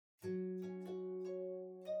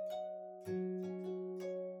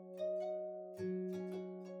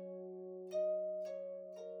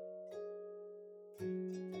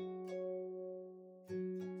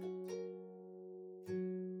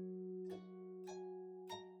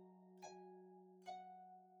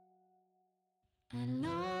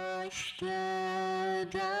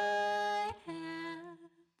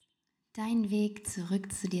Dein Weg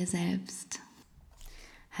zurück zu dir selbst.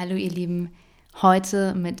 Hallo ihr Lieben,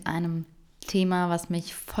 heute mit einem Thema, was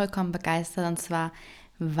mich vollkommen begeistert, und zwar: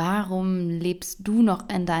 Warum lebst du noch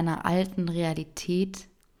in deiner alten Realität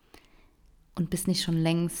und bist nicht schon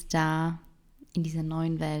längst da in dieser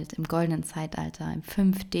neuen Welt, im goldenen Zeitalter, im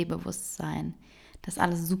 5D-Bewusstsein, dass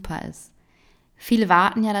alles super ist? Viele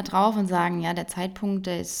warten ja darauf und sagen, ja, der Zeitpunkt,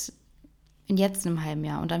 der ist jetzt in einem halben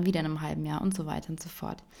Jahr und dann wieder in einem halben Jahr und so weiter und so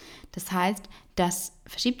fort. Das heißt, das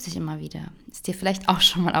verschiebt sich immer wieder. Ist dir vielleicht auch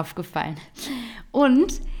schon mal aufgefallen.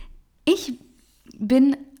 Und ich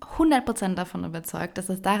bin 100% davon überzeugt, dass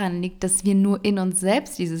es daran liegt, dass wir nur in uns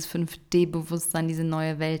selbst dieses 5D-Bewusstsein, diese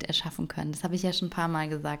neue Welt erschaffen können. Das habe ich ja schon ein paar Mal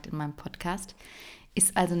gesagt in meinem Podcast.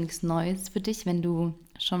 Ist also nichts Neues für dich, wenn du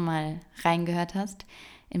schon mal reingehört hast.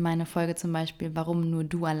 In meine Folge zum Beispiel, warum nur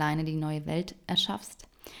du alleine die neue Welt erschaffst.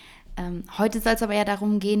 Heute soll es aber eher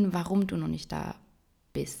darum gehen, warum du noch nicht da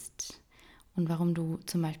bist. Und warum du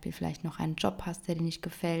zum Beispiel vielleicht noch einen Job hast, der dir nicht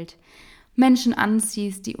gefällt. Menschen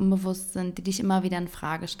anziehst, die unbewusst sind, die dich immer wieder in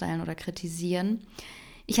Frage stellen oder kritisieren.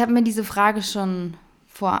 Ich habe mir diese Frage schon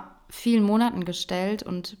vor vielen Monaten gestellt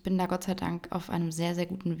und bin da Gott sei Dank auf einem sehr, sehr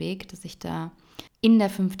guten Weg, dass ich da in der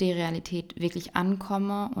 5D-Realität wirklich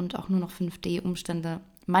ankomme und auch nur noch 5D-Umstände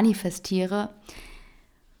manifestiere.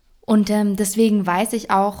 Und deswegen weiß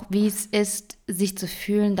ich auch, wie es ist, sich zu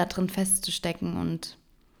fühlen, da drin festzustecken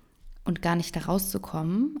und gar nicht da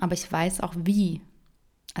rauszukommen. Aber ich weiß auch, wie.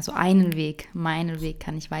 Also meinen Weg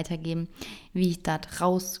kann ich weitergeben, wie ich da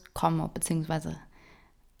rauskomme, beziehungsweise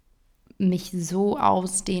mich so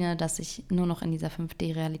ausdehne, dass ich nur noch in dieser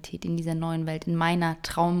 5D-Realität, in dieser neuen Welt, in meiner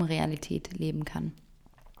Traumrealität leben kann.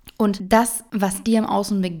 Und das, was dir im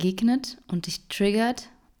Außen begegnet und dich triggert,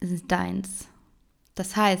 ist deins.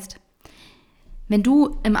 Das heißt, wenn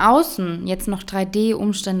du im Außen jetzt noch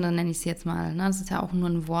 3D-Umstände, nenne ich es jetzt mal, das ist ja auch nur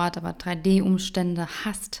ein Wort, aber 3D-Umstände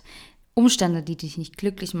hast, Umstände, die dich nicht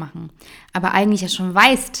glücklich machen, aber eigentlich ja schon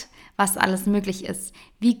weißt, was alles möglich ist,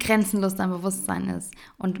 wie grenzenlos dein Bewusstsein ist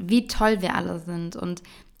und wie toll wir alle sind und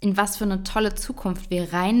in was für eine tolle Zukunft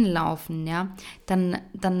wir reinlaufen, ja,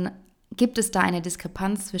 dann gibt es da eine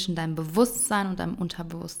Diskrepanz zwischen deinem Bewusstsein und deinem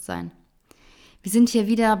Unterbewusstsein. Wir sind hier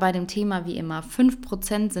wieder bei dem Thema wie immer.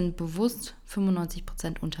 5% sind bewusst,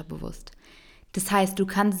 95% unterbewusst. Das heißt, du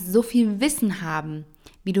kannst so viel Wissen haben,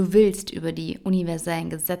 wie du willst, über die universellen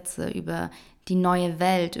Gesetze, über die neue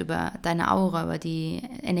Welt, über deine Aura, über die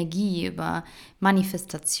Energie, über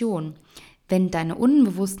Manifestation. Wenn deine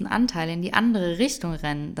unbewussten Anteile in die andere Richtung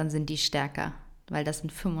rennen, dann sind die stärker, weil das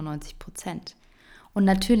sind 95%. Und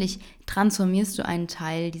natürlich transformierst du einen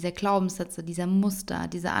Teil dieser Glaubenssätze, dieser Muster,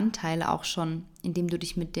 dieser Anteile auch schon, indem du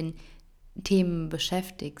dich mit den Themen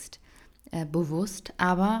beschäftigst, bewusst,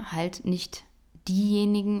 aber halt nicht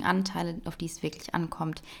diejenigen Anteile, auf die es wirklich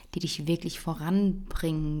ankommt, die dich wirklich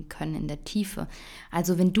voranbringen können in der Tiefe.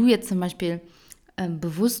 Also wenn du jetzt zum Beispiel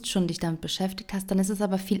bewusst schon dich damit beschäftigt hast, dann ist es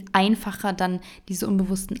aber viel einfacher, dann diese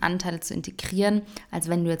unbewussten Anteile zu integrieren, als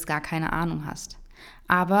wenn du jetzt gar keine Ahnung hast.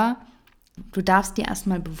 Aber du darfst dir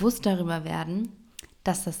erstmal bewusst darüber werden,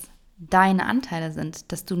 dass das deine Anteile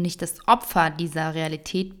sind, dass du nicht das Opfer dieser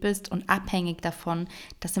Realität bist und abhängig davon,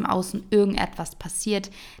 dass im Außen irgendetwas passiert,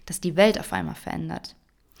 das die Welt auf einmal verändert.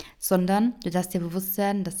 Sondern du darfst dir bewusst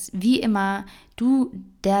werden, dass wie immer du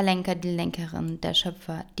der Lenker, die Lenkerin, der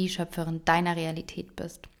Schöpfer, die Schöpferin deiner Realität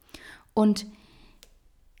bist. Und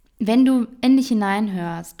wenn du in dich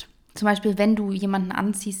hineinhörst, zum Beispiel, wenn du jemanden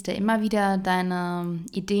anziehst, der immer wieder deine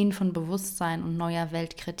Ideen von Bewusstsein und neuer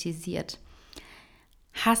Welt kritisiert,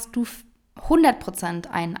 hast du 100%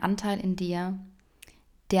 einen Anteil in dir,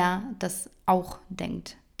 der das auch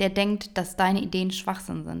denkt. Der denkt, dass deine Ideen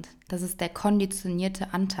Schwachsinn sind. Das ist der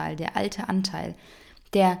konditionierte Anteil, der alte Anteil,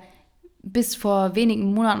 der bis vor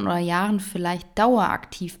wenigen Monaten oder Jahren vielleicht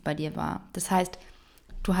daueraktiv bei dir war. Das heißt,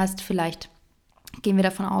 du hast vielleicht, gehen wir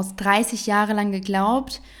davon aus, 30 Jahre lang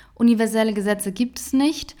geglaubt, universelle Gesetze gibt es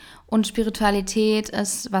nicht und Spiritualität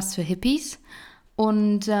ist was für Hippies.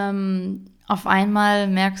 Und auf einmal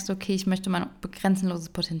merkst du, okay, ich möchte mein begrenzenloses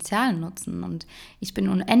Potenzial nutzen und ich bin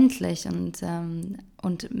unendlich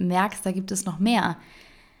und merkst, da gibt es noch mehr.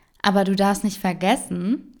 Aber du darfst nicht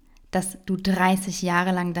vergessen, dass du 30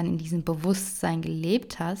 Jahre lang dann in diesem Bewusstsein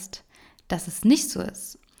gelebt hast, dass es nicht so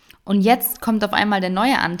ist. Und jetzt kommt auf einmal der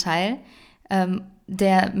neue Anteil,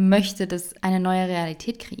 der möchte, dass eine neue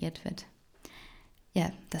Realität kreiert wird.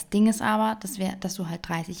 Ja, das Ding ist aber, dass du halt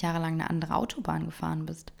 30 Jahre lang eine andere Autobahn gefahren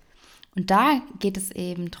bist. Und da geht es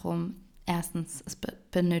eben darum, erstens, es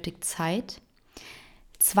benötigt Zeit.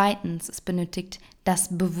 Zweitens, es benötigt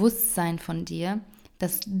das Bewusstsein von dir,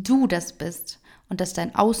 dass du das bist und dass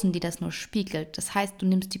dein Außen dir das nur spiegelt. Das heißt, du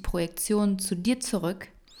nimmst die Projektion zu dir zurück.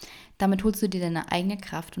 Damit holst du dir deine eigene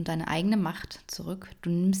Kraft und deine eigene Macht zurück. Du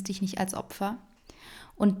nimmst dich nicht als Opfer.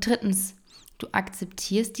 Und drittens, du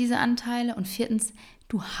akzeptierst diese Anteile. Und viertens,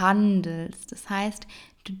 du handelst. Das heißt,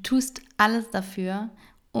 du tust alles dafür,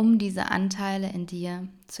 um diese Anteile in dir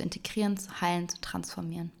zu integrieren, zu heilen, zu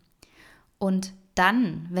transformieren. Und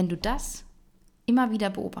dann, wenn du das immer wieder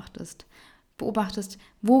beobachtest,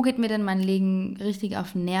 wo geht mir denn mein Leben richtig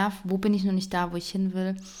auf den Nerv, wo bin ich noch nicht da, wo ich hin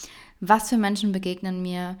will, was für Menschen begegnen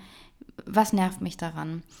mir, was nervt mich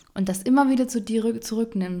daran, und das immer wieder zu dir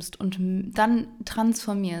zurücknimmst und dann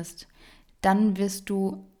transformierst, dann wirst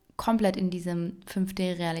du komplett in diesem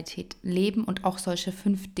 5D-Realität leben und auch solche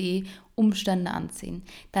 5D-Umstände anziehen.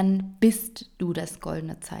 Dann bist du das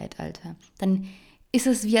goldene Zeitalter. Dann ist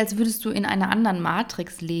es wie, als würdest du in einer anderen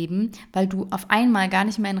Matrix leben, weil du auf einmal gar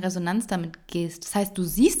nicht mehr in Resonanz damit gehst. Das heißt, du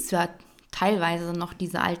siehst zwar teilweise noch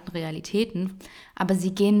diese alten Realitäten, aber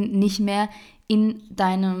sie gehen nicht mehr in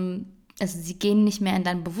deinem, also sie gehen nicht mehr in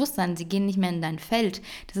dein Bewusstsein, sie gehen nicht mehr in dein Feld.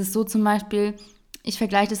 Das ist so zum Beispiel, ich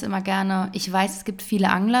vergleiche das immer gerne, ich weiß, es gibt viele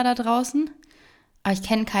Angler da draußen, aber ich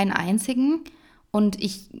kenne keinen einzigen. Und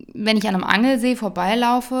wenn ich an einem Angelsee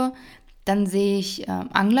vorbeilaufe, dann sehe ich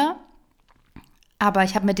Angler, aber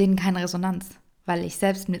ich habe mit denen keine Resonanz, weil ich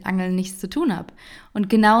selbst mit Angeln nichts zu tun habe. Und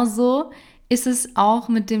genauso ist es auch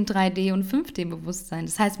mit dem 3D- und 5D-Bewusstsein.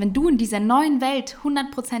 Das heißt, wenn du in dieser neuen Welt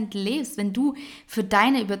 100% lebst, wenn du für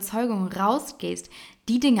deine Überzeugung rausgehst,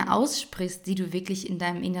 die Dinge aussprichst, die du wirklich in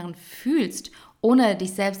deinem Inneren fühlst, ohne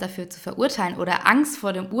dich selbst dafür zu verurteilen oder Angst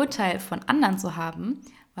vor dem Urteil von anderen zu haben,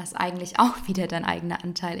 was eigentlich auch wieder dein eigener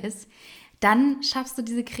Anteil ist, dann schaffst du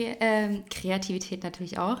diese Kreativität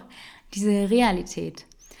natürlich auch, diese Realität.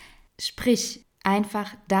 Sprich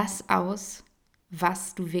einfach das aus,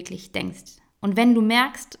 was du wirklich denkst. Und wenn du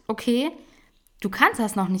merkst, okay, du kannst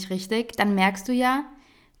das noch nicht richtig, dann merkst du ja,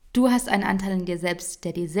 du hast einen Anteil in dir selbst,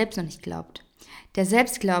 der dir selbst noch nicht glaubt. Der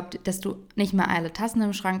selbst glaubt, dass du nicht mehr alle Tassen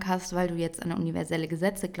im Schrank hast, weil du jetzt an universelle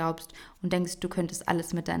Gesetze glaubst und denkst, du könntest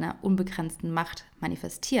alles mit deiner unbegrenzten Macht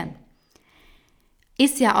manifestieren.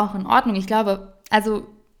 Ist ja auch in Ordnung. Ich glaube,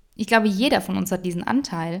 jeder von uns hat diesen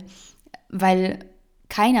Anteil, weil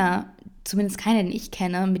keiner, zumindest keiner, den ich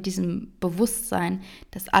kenne, mit diesem Bewusstsein,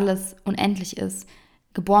 dass alles unendlich ist,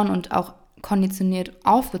 geboren und auch konditioniert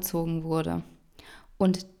aufgezogen wurde.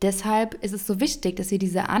 Und deshalb ist es so wichtig, dass wir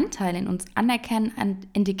diese Anteile in uns anerkennen,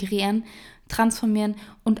 integrieren, transformieren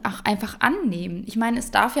und auch einfach annehmen. Ich meine, es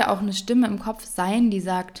darf ja auch eine Stimme im Kopf sein, die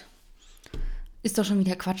sagt, ist doch schon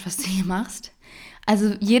wieder Quatsch, was du hier machst.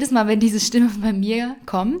 Also jedes Mal, wenn diese Stimme bei mir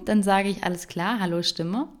kommt, dann sage ich, alles klar, hallo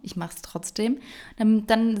Stimme, ich mache es trotzdem.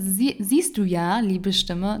 Dann siehst du ja, liebe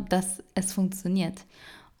Stimme, dass es funktioniert.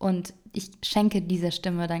 Und ich schenke dieser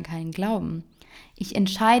Stimme dann keinen Glauben. Ich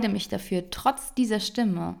entscheide mich dafür, trotz dieser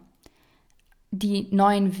Stimme die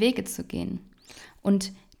neuen Wege zu gehen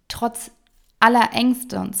und trotz aller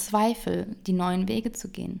Ängste und Zweifel die neuen Wege zu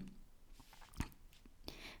gehen.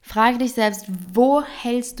 Frage dich selbst, wo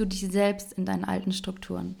hältst du dich selbst in deinen alten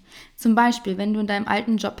Strukturen? Zum Beispiel, wenn du in deinem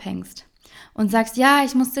alten Job hängst und sagst, ja,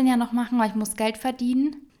 ich muss den ja noch machen, weil ich muss Geld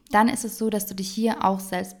verdienen, dann ist es so, dass du dich hier auch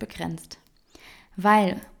selbst begrenzt.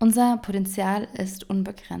 Weil unser Potenzial ist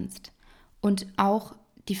unbegrenzt und auch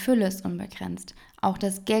die Fülle ist unbegrenzt, auch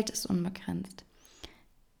das Geld ist unbegrenzt.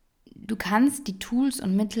 Du kannst die Tools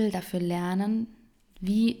und Mittel dafür lernen,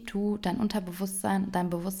 wie du dein Unterbewusstsein, dein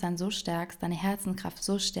Bewusstsein so stärkst, deine Herzenskraft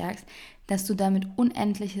so stärkst, dass du damit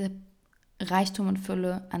unendliche Reichtum und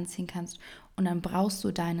Fülle anziehen kannst. Und dann brauchst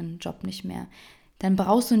du deinen Job nicht mehr. Dann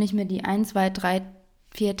brauchst du nicht mehr die 1, 2, 3,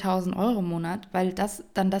 4.000 Euro im Monat, weil das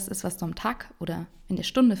dann das ist, was du am Tag oder in der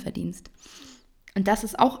Stunde verdienst. Und das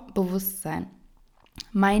ist auch Bewusstsein.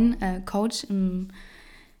 Mein Coach im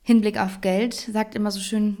Hinblick auf Geld sagt immer so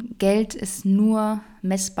schön, Geld ist nur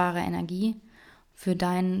messbare Energie für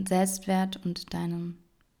deinen Selbstwert und deinem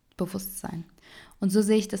Bewusstsein. Und so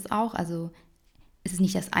sehe ich das auch. Also es ist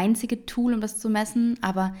nicht das einzige Tool, um das zu messen,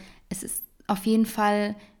 aber es ist auf jeden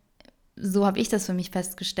Fall, so habe ich das für mich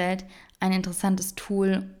festgestellt, ein interessantes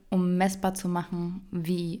Tool, um messbar zu machen,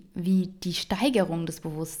 wie die Steigerung des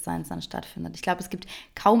Bewusstseins dann stattfindet. Ich glaube, es gibt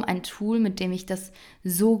kaum ein Tool, mit dem ich das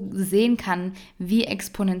so sehen kann, wie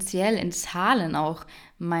exponentiell in Zahlen auch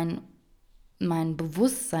mein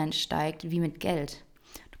Bewusstsein steigt, wie mit Geld.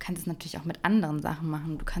 Du kannst es natürlich auch mit anderen Sachen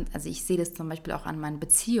machen. Also ich sehe das zum Beispiel auch an meinen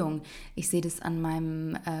Beziehungen. Ich sehe das an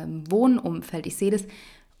meinem Wohnumfeld. Ich sehe das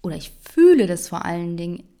oder ich fühle das vor allen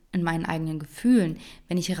Dingen in meinen eigenen Gefühlen,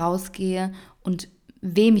 wenn ich rausgehe und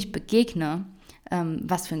wem ich begegne,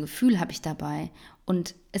 Was für ein Gefühl habe ich dabei?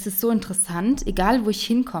 Und es ist so interessant, egal wo ich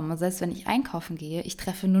hinkomme, selbst wenn ich einkaufen gehe, ich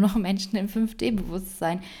treffe nur noch Menschen im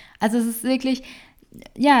 5D-Bewusstsein. Also es ist wirklich,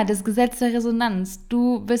 ja, das Gesetz der Resonanz.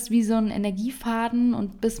 Du bist wie so ein Energiefaden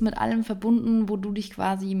und bist mit allem verbunden, wo du dich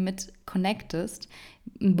quasi mit connectest,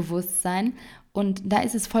 im Bewusstsein. Und da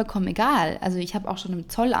ist es vollkommen egal. Also ich habe auch schon im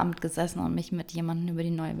Zollamt gesessen und mich mit jemandem über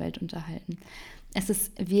die neue Welt unterhalten. Es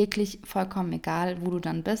ist wirklich vollkommen egal, wo du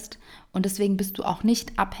dann bist. Und deswegen bist du auch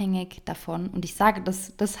nicht abhängig davon. Und ich sage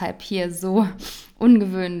das deshalb hier so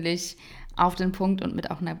ungewöhnlich auf den Punkt und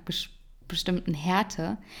mit auch einer bestimmten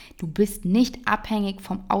Härte. Du bist nicht abhängig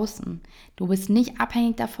vom Außen. Du bist nicht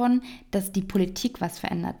abhängig davon, dass die Politik was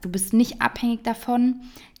verändert. Du bist nicht abhängig davon,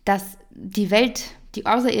 dass die Welt, die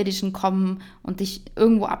Außerirdischen kommen und dich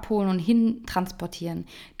irgendwo abholen und hin transportieren.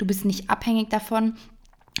 Du bist nicht abhängig davon,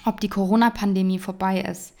 ob die Corona-Pandemie vorbei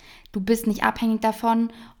ist. Du bist nicht abhängig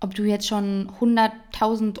davon, ob du jetzt schon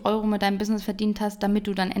 100.000 Euro mit deinem Business verdient hast, damit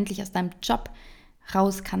du dann endlich aus deinem Job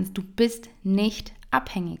raus kannst. Du bist nicht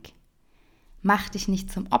abhängig. Mach dich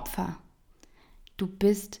nicht zum Opfer. Du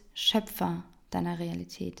bist Schöpfer deiner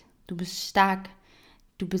Realität. Du bist stark.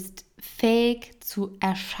 Du bist fähig zu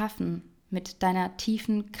erschaffen mit deiner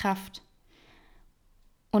tiefen Kraft.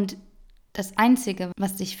 Und das Einzige,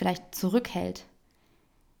 was dich vielleicht zurückhält,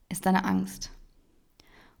 ist deine Angst.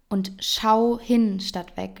 Und schau hin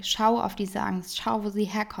statt weg. Schau auf diese Angst. Schau, wo sie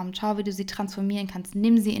herkommt. Schau, wie du sie transformieren kannst.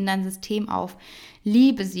 Nimm sie in dein System auf.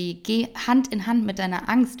 Liebe sie. Geh Hand in Hand mit deiner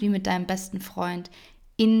Angst wie mit deinem besten Freund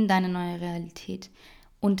in deine neue Realität.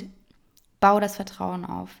 Und bau das Vertrauen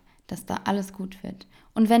auf, dass da alles gut wird.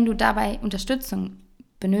 Und wenn du dabei Unterstützung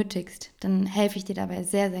benötigst, dann helfe ich dir dabei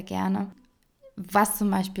sehr, sehr gerne. Was zum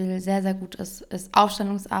Beispiel sehr, sehr gut ist, ist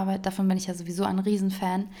Aufstellungsarbeit. Davon bin ich ja sowieso ein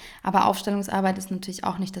Riesenfan. Aber Aufstellungsarbeit ist natürlich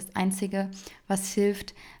auch nicht das Einzige, was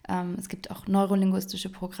hilft. Es gibt auch neurolinguistische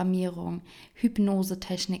Programmierung,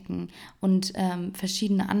 Hypnosetechniken und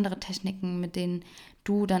verschiedene andere Techniken, mit denen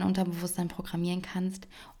du dein Unterbewusstsein programmieren kannst.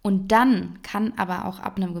 Und dann kann aber auch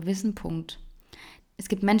ab einem gewissen Punkt, es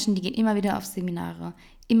gibt Menschen, die gehen immer wieder auf Seminare,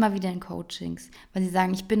 immer wieder in Coachings, weil sie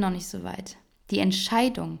sagen, ich bin noch nicht so weit. Die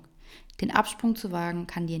Entscheidung, den Absprung zu wagen,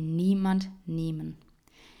 kann dir niemand nehmen.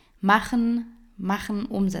 Machen,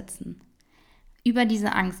 umsetzen. Über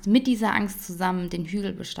diese Angst, mit dieser Angst zusammen den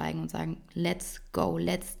Hügel besteigen und sagen, let's go,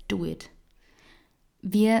 let's do it.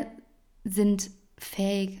 Wir sind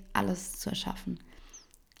fähig, alles zu erschaffen.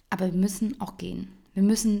 Aber wir müssen auch gehen. Wir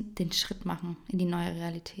müssen den Schritt machen in die neue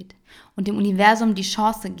Realität und dem Universum die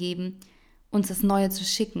Chance geben, uns das Neue zu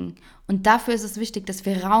schicken. Und dafür ist es wichtig, dass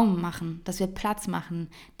wir Raum machen, dass wir Platz machen,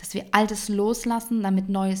 dass wir Altes loslassen, damit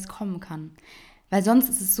Neues kommen kann. Weil sonst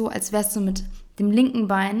ist es so, als wärst du mit dem linken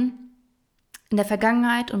Bein in der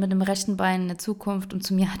Vergangenheit und mit dem rechten Bein in der Zukunft. Und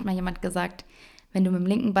zu mir hat mal jemand gesagt, wenn du mit dem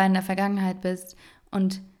linken Bein in der Vergangenheit bist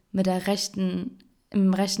und mit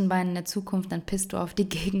im rechten Bein in der Zukunft, dann pisst du auf die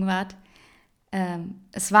Gegenwart.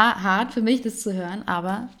 Es war hart für mich, das zu hören,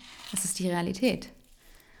 aber es ist die Realität.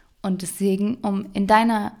 Und deswegen, um in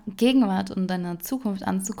deiner Gegenwart und deiner Zukunft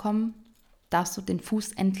anzukommen, darfst du den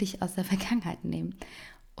Fuß endlich aus der Vergangenheit nehmen.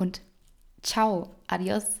 Und ciao,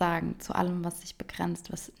 adios sagen zu allem, was dich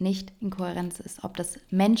begrenzt, was nicht in Kohärenz ist. Ob das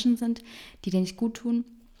Menschen sind, die dir nicht gut tun,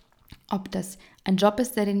 ob das ein Job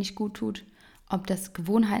ist, der dir nicht gut tut, ob das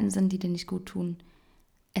Gewohnheiten sind, die dir nicht gut tun.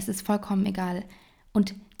 Es ist vollkommen egal.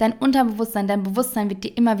 Und dein Unterbewusstsein, dein Bewusstsein wird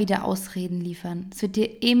dir immer wieder Ausreden liefern. Es wird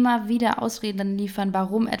dir immer wieder Ausreden liefern,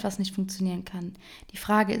 warum etwas nicht funktionieren kann. Die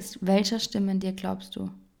Frage ist, welcher Stimme in dir glaubst du?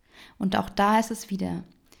 Und auch da ist es wieder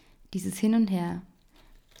dieses Hin und Her.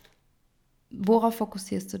 Worauf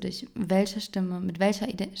fokussierst du dich? Welche Stimme, mit welcher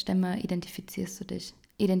Stimme identifizierst du dich?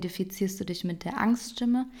 Identifizierst du dich mit der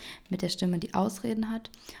Angststimme, mit der Stimme, die Ausreden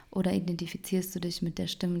hat? Oder identifizierst du dich mit der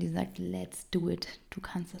Stimme, die sagt, let's do it, du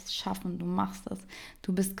kannst es schaffen, du machst es,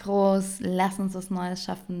 du bist groß, lass uns was Neues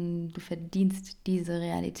schaffen, du verdienst diese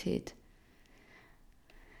Realität.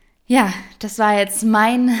 Ja, das war jetzt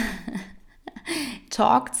mein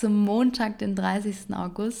Talk zum Montag, den 30.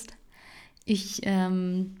 August. Ich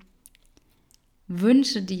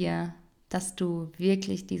wünsche dir, dass du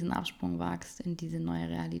wirklich diesen Absprung wagst in diese neue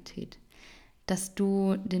Realität. Dass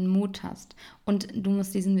du den Mut hast. Und du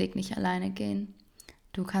musst diesen Weg nicht alleine gehen.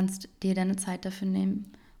 Du kannst dir deine Zeit dafür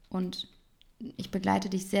nehmen. Und ich begleite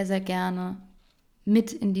dich sehr, sehr gerne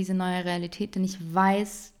mit in diese neue Realität, denn ich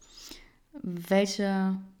weiß,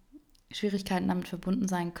 welche Schwierigkeiten damit verbunden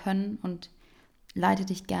sein können und leite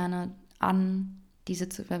dich gerne an, diese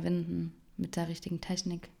zu überwinden mit der richtigen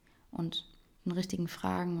Technik und den richtigen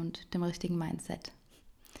Fragen und dem richtigen Mindset.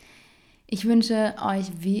 Ich wünsche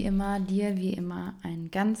euch dir wie immer,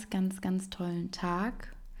 einen ganz, ganz, ganz tollen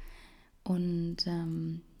Tag. Und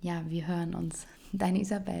ja, wir hören uns. Deine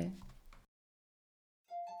Isabel.